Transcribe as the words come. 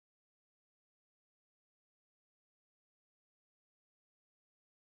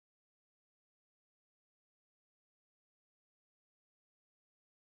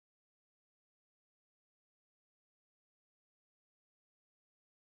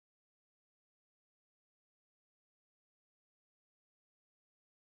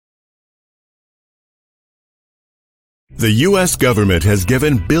The U.S. government has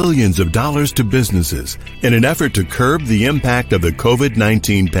given billions of dollars to businesses in an effort to curb the impact of the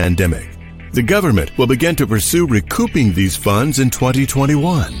COVID-19 pandemic. The government will begin to pursue recouping these funds in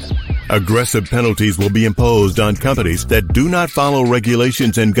 2021. Aggressive penalties will be imposed on companies that do not follow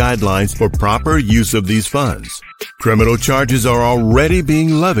regulations and guidelines for proper use of these funds. Criminal charges are already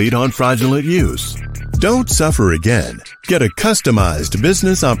being levied on fraudulent use. Don't suffer again. Get a customized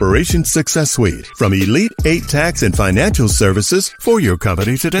business operations success suite from Elite 8 Tax and Financial Services for your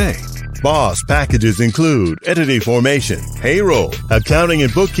company today. BOSS packages include entity formation, payroll, accounting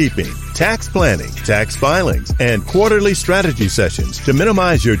and bookkeeping, tax planning, tax filings, and quarterly strategy sessions to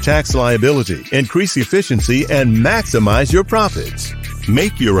minimize your tax liability, increase efficiency, and maximize your profits.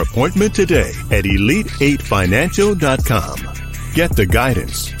 Make your appointment today at elite8financial.com. Get the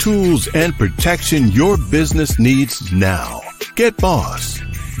guidance, tools, and protection your business needs now. Get BOSS.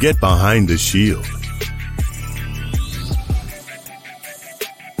 Get behind the shield.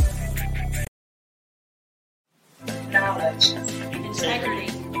 Knowledge, integrity,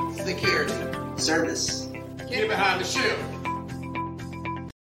 security, service. Get behind the shield.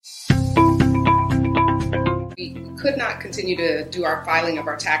 We could not continue to do our filing of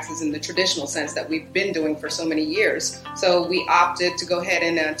our taxes in the traditional sense that we've been doing for so many years. So we opted to go ahead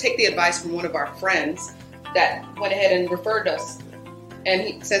and take the advice from one of our friends that went ahead and referred us.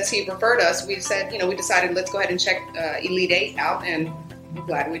 And since he referred us, we said, we decided let's go ahead and check Elite 8 out, and we're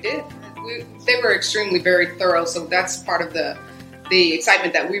glad we did. They were extremely very thorough, so that's part of the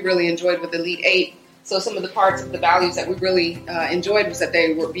excitement that we really enjoyed with Elite 8. So some of the parts of the values that we really enjoyed was that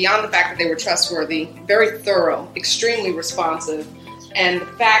they were, beyond the fact that they were trustworthy, very thorough, extremely responsive, and the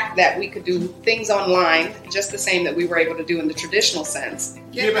fact that we could do things online just the same that we were able to do in the traditional sense.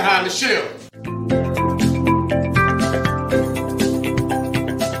 Get behind the shield.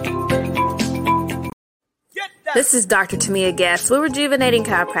 This is Dr. Tamia Guest with Rejuvenating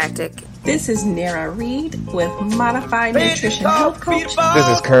Chiropractic. This is Nara Reed with Modified Nutrition Health Coach. This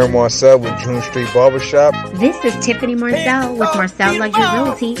is Karen Marcel with June Street Barbershop. This is Tiffany Marcel with Marcel Luxury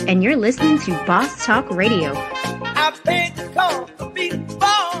Realty, and you're listening to Boss Talk Radio. I paid the call to be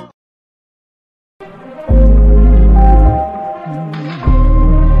born.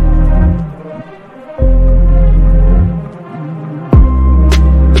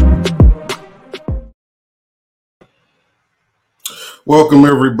 Welcome,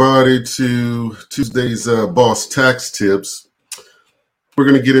 everybody, to Tuesday's Boss Tax Tips. We're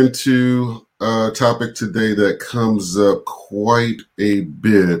going to get into a topic today that comes up quite a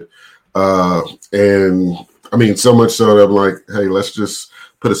bit. And I mean, so much so that I'm like, hey, let's just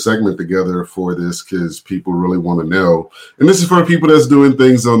put a segment together for this because people really want to know. And this is for people that's doing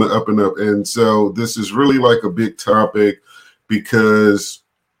things on the up and up. And so this is really like a big topic because,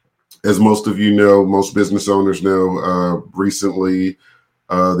 as most of you know, most business owners know, recently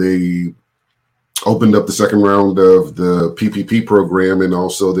they opened up the second round of the PPP program, and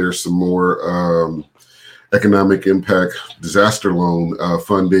also there's some more economic impact disaster loan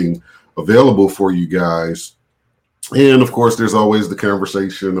funding available for you guys. And of course, there's always the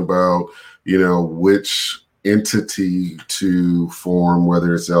conversation about, which entity to form,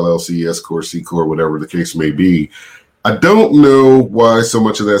 whether it's LLC, S Corp, C Corp, whatever the case may be. I don't know why so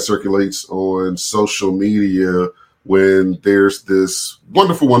much of that circulates on social media when there's this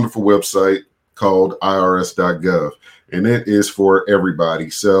wonderful, wonderful website called irs.gov, and it is for everybody.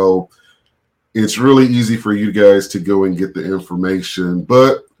 So it's really easy for you guys to go and get the information,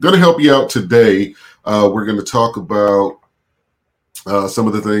 but going to help you out today. We're going to talk about some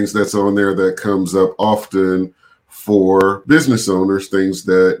of the things that's on there that comes up often for business owners, things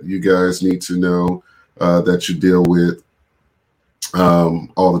that you guys need to know that you deal with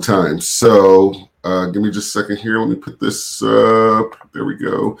all the time. So give me just a second here. Let me put this up. There we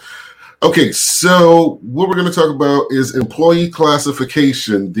go. Okay, so what we're going to talk about is employee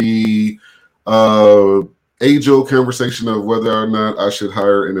classification, the age-old conversation of whether or not I should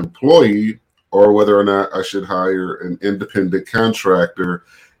hire an employee or whether or not I should hire an independent contractor,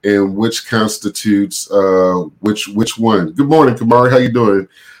 and which constitutes which one. Good morning, Kamari. How you doing?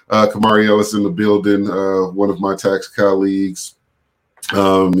 Kamari Ellis in the building, one of my tax colleagues.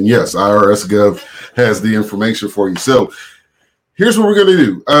 Yes, IRS Gov has the information for you. So here's what we're going to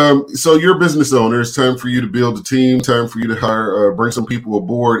do. So you're a business owner. It's time for you to build a team, time for you to hire, bring some people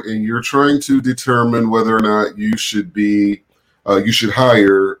aboard, and you're trying to determine whether or not you should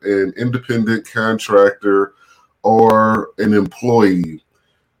hire an independent contractor or an employee.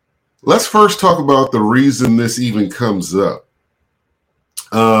 Let's first talk about the reason this even comes up.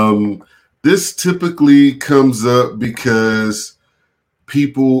 This typically comes up because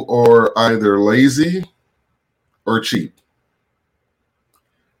people are either lazy or cheap?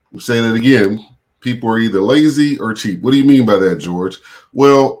 I'm saying it again. People are either lazy or cheap. What do you mean by that, George?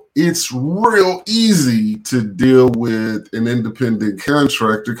 Well, it's real easy to deal with an independent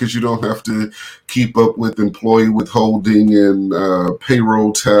contractor because you don't have to keep up with employee withholding and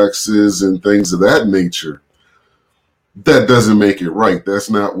payroll taxes and things of that nature. That doesn't make it right. That's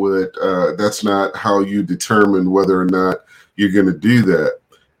not that's not how you determine whether or not you're going to do that.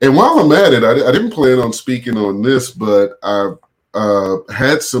 And while I'm at it, I didn't plan on speaking on this, but I've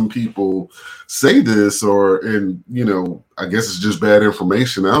had some people say this, and I guess it's just bad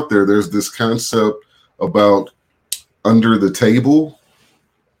information out there. There's this concept about under the table,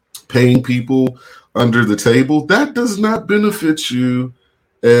 paying people under the table. That does not benefit you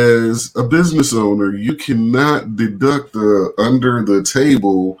as a business owner. You cannot deduct the under the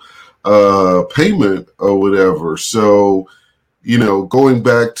table payment or whatever. So, going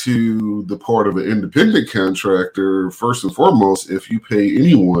back to the part of an independent contractor, first and foremost, if you pay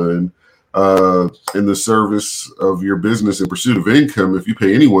anyone in the service of your business in pursuit of income, if you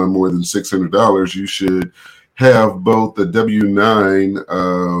pay anyone more than $600, you should have both the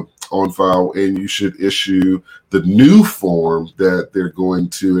W-9 on file, and you should issue the new form that they're going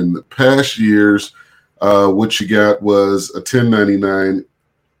to. In the past years, what you got was a 1099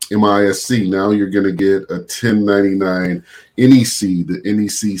 MISC. Now you're going to get a 1099 NEC. The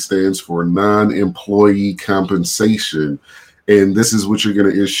NEC stands for non-employee compensation. And this is what you're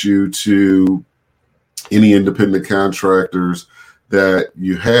going to issue to any independent contractors that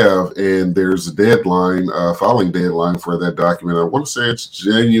you have. And there's a deadline, filing deadline for that document. I want to say it's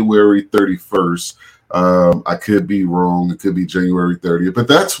January 31st. I could be wrong. It could be January 30th. But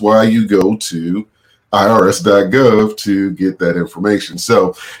that's why you go to irs.gov to get that information.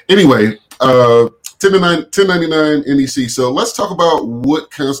 So anyway, 1099 NEC. So let's talk about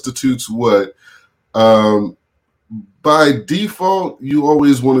what constitutes what. By default, you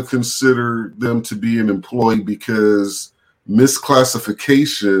always want to consider them to be an employee because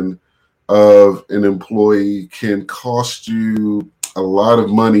misclassification of an employee can cost you a lot of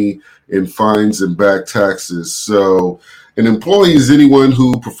money in fines and back taxes. So an employee is anyone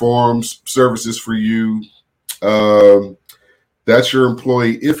who performs services for you. That's your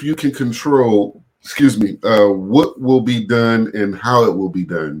employee. If you can control, what will be done and how it will be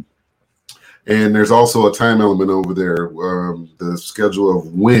done. And there's also a time element over there, the schedule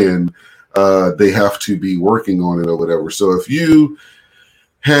of when they have to be working on it or whatever. So if you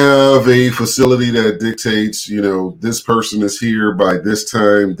have a facility that dictates, this person is here by this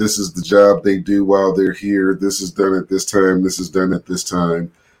time, this is the job they do while they're here, this is done at this time, this is done at this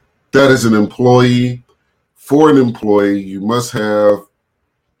time, that is an employee. For an employee, you must have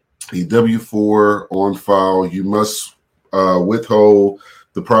a W-4 on file. You must withhold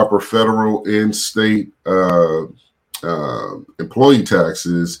the proper federal and state employee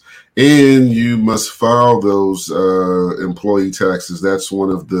taxes, and you must file those employee taxes. That's one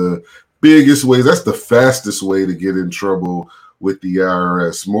of the biggest ways. That's the fastest way to get in trouble with the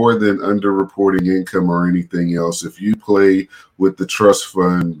IRS, more than underreporting income or anything else. If you play with the trust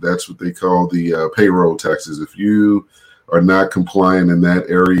fund, that's what they call the payroll taxes. If you are not compliant in that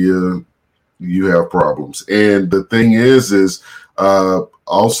area, you have problems. And the thing is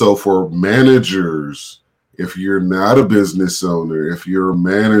also for managers, if you're not a business owner, if you're a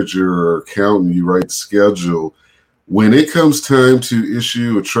manager or accountant, you write the schedule. When it comes time to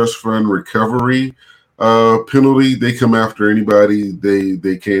issue a trust fund recovery penalty, they come after anybody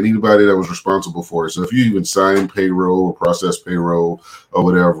they can, anybody that was responsible for it. So if you even sign payroll or process payroll or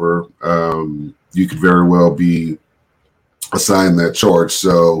whatever, you could very well be assigned that charge.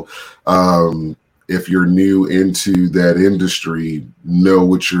 So if you're new into that industry, know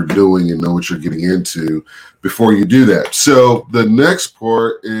what you're doing and know what you're getting into before you do that. So the next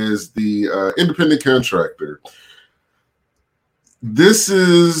part is the independent contractor. This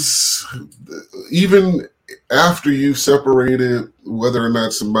is, even after you've separated whether or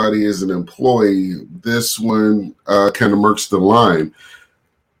not somebody is an employee, this one kind of murks the line.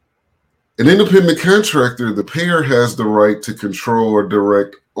 An independent contractor, the payer has the right to control or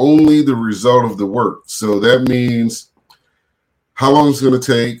direct only the result of the work. So that means how long it's going to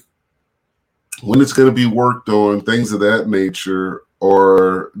take, when it's going to be worked on, things of that nature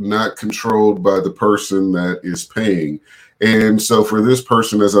are not controlled by the person that is paying. And so for this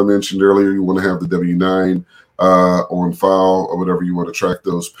person, as I mentioned earlier, you want to have the W-9 on file or whatever. You want to track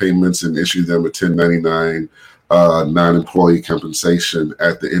those payments and issue them a 1099 non-employee compensation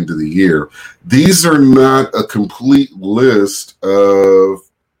at the end of the year. These are not a complete list of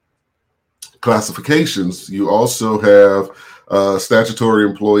classifications. You also have statutory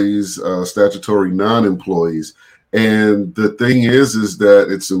employees, statutory non-employees. And the thing is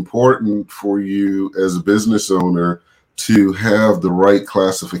that it's important for you as a business owner to have the right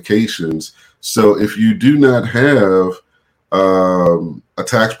classifications. So if you do not have a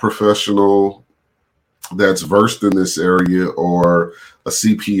tax professional that's versed in this area, or a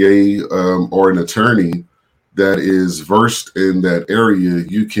CPA or an attorney that is versed in that area,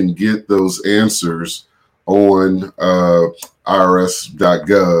 you can get those answers on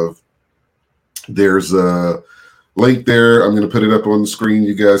irs.gov. There's a link there. I'm going to put it up on the screen.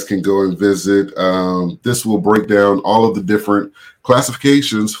 You guys can go and visit. This will break down all of the different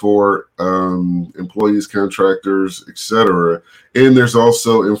classifications for employees, contractors, etc. And there's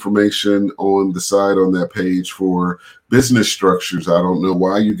also information on the side on that page for business structures. I don't know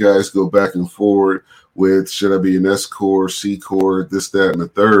why you guys go back and forward with, should I be an S Corp, C Corp, this, that, and the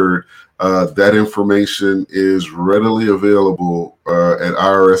third. That information is readily available at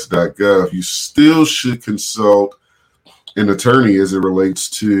irs.gov. You still should consult an attorney as it relates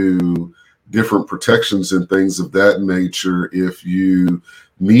to different protections and things of that nature. If you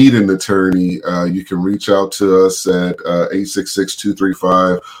need an attorney, you can reach out to us at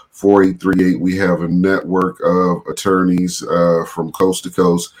 866-235-4838. We have a network of attorneys from coast to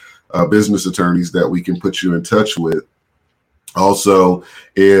coast, business attorneys that we can put you in touch with. Also,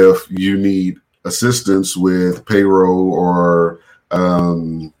 if you need assistance with payroll or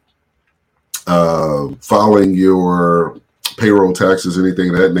filing your payroll taxes, anything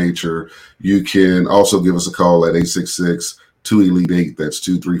of that nature, you can also give us a call at 866-2ELITE8. That's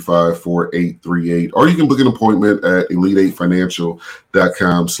 235-4838. Or you can book an appointment at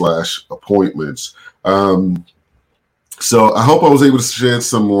elite8financial.com/appointments. So I hope I was able to shed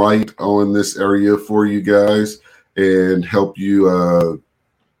some light on this area for you guys and help you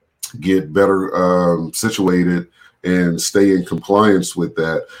get better situated and stay in compliance with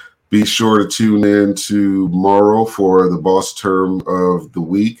that. Be sure to tune in tomorrow for the Boss Term of the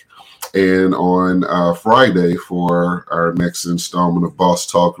Week, and on Friday for our next installment of Boss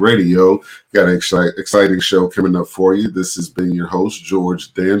Talk Radio. Got an exciting show coming up for you. This has been your host,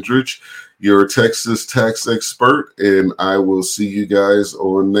 George Dandridge, your Texas tax expert, and I will see you guys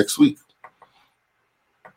on next week.